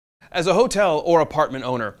As a hotel or apartment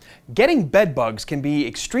owner, getting bed bugs can be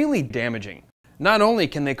extremely damaging. Not only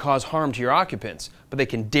can they cause harm to your occupants, but they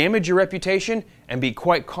can damage your reputation and be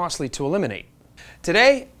quite costly to eliminate.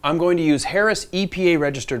 Today, I'm going to use Harris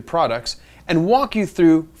EPA-registered products and walk you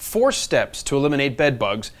through 4 steps to eliminate bed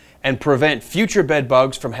bugs and prevent future bed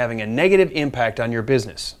bugs from having a negative impact on your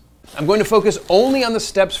business. I'm going to focus only on the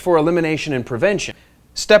steps for elimination and prevention.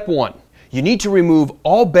 Step 1. You need to remove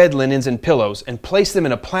all bed linens and pillows and place them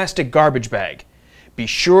in a plastic garbage bag. Be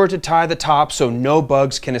sure to tie the top so no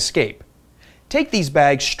bugs can escape. Take these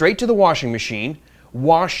bags straight to the washing machine,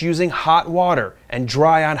 wash using hot water, and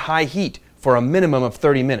dry on high heat for a minimum of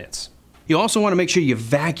 30 minutes. You also want to make sure you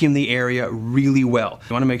vacuum the area really well.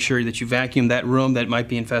 You want to make sure that you vacuum that room that might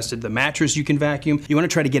be infested. The mattress you can vacuum. You want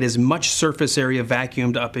to try to get as much surface area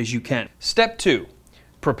vacuumed up as you can. Step 2.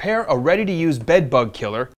 Prepare a ready-to-use bed bug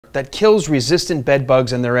killer that kills resistant bed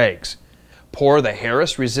bugs and their eggs. Pour the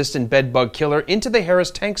Harris resistant bed bug killer into the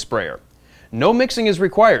Harris tank sprayer. No mixing is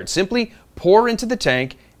required. Simply pour into the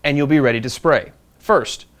tank and you'll be ready to spray.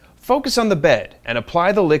 First, focus on the bed and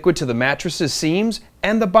apply the liquid to the mattress's seams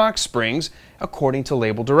and the box springs according to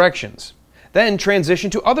label directions. Then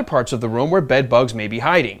transition to other parts of the room where bed bugs may be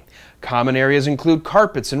hiding. Common areas include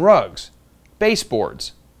carpets and rugs,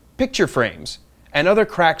 baseboards, picture frames, and other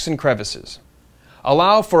cracks and crevices.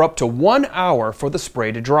 Allow for up to 1 hour for the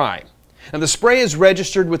spray to dry. And the spray is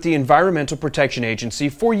registered with the Environmental Protection Agency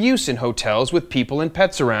for use in hotels with people and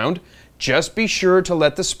pets around. Just be sure to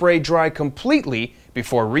let the spray dry completely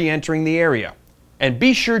before re-entering the area. And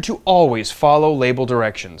be sure to always follow label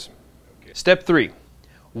directions. Step 3.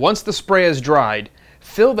 Once the spray is dried,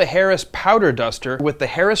 fill the Harris powder duster with the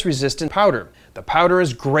Harris resistant powder. The powder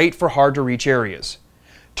is great for hard to reach areas.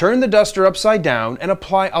 Turn the duster upside down and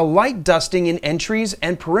apply a light dusting in entries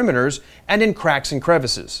and perimeters and in cracks and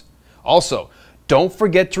crevices. Also, don't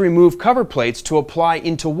forget to remove cover plates to apply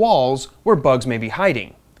into walls where bugs may be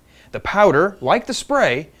hiding. The powder, like the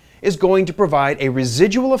spray, is going to provide a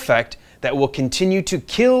residual effect that will continue to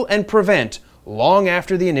kill and prevent long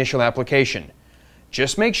after the initial application.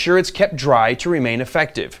 Just make sure it's kept dry to remain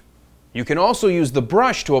effective. You can also use the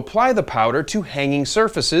brush to apply the powder to hanging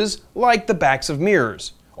surfaces like the backs of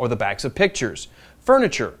mirrors, or the backs of pictures,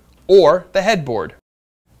 furniture, or the headboard.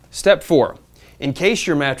 Step 4. Encase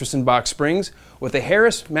your mattress and box springs with a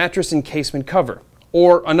Harris mattress encasement cover,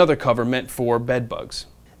 or another cover meant for bed bugs.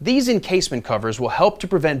 These encasement covers will help to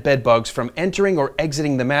prevent bed bugs from entering or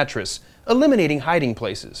exiting the mattress, eliminating hiding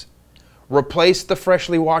places. Replace the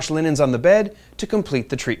freshly washed linens on the bed to complete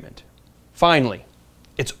the treatment. Finally,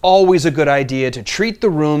 it's always a good idea to treat the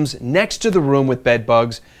rooms next to the room with bed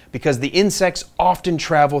bugs because the insects often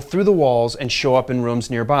travel through the walls and show up in rooms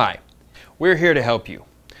nearby. We're here to help you.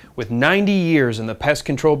 With 90 years in the pest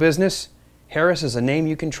control business, Harris is a name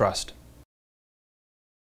you can trust.